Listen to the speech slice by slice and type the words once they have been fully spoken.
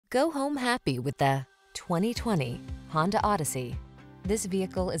Go home happy with the 2020 Honda Odyssey. This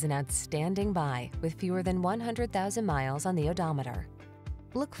vehicle is an outstanding buy with fewer than 100,000 miles on the odometer.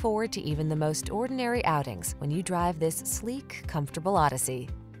 Look forward to even the most ordinary outings when you drive this sleek, comfortable Odyssey.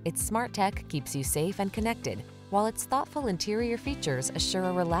 Its smart tech keeps you safe and connected, while its thoughtful interior features assure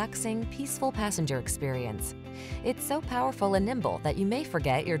a relaxing, peaceful passenger experience. It's so powerful and nimble that you may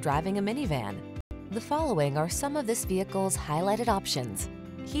forget you're driving a minivan. The following are some of this vehicle's highlighted options: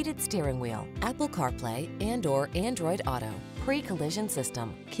 heated steering wheel, Apple CarPlay and/or Android Auto, pre-collision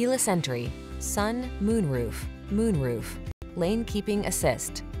system, keyless entry, sun, moonroof, lane keeping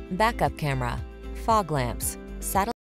assist, backup camera, fog lamps, satellite